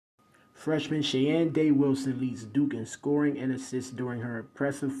Freshman Shayeann Day-Wilson leads Duke in scoring and assists during her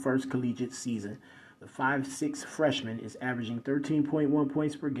impressive first collegiate season. The 5'6" freshman is averaging 13.1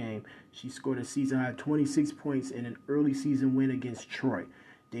 points per game. She scored a season-high 26 points in an early season win against Troy.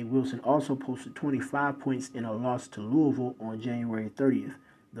 Day-Wilson also posted 25 points in a loss to Louisville on January 30th.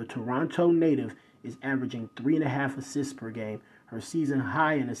 The Toronto native is averaging 3.5 assists per game. Her season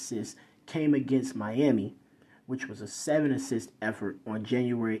high in assists came against Miami, which was a 7-assist effort on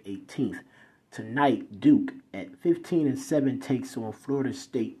January 18th. Tonight, Duke at 15-7 takes on Florida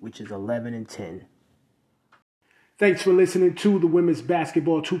State, which is 11-10. Thanks for listening to the Women's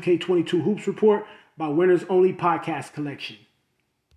Basketball 2K22 Hoops Report by Winners Only Podcast Collection.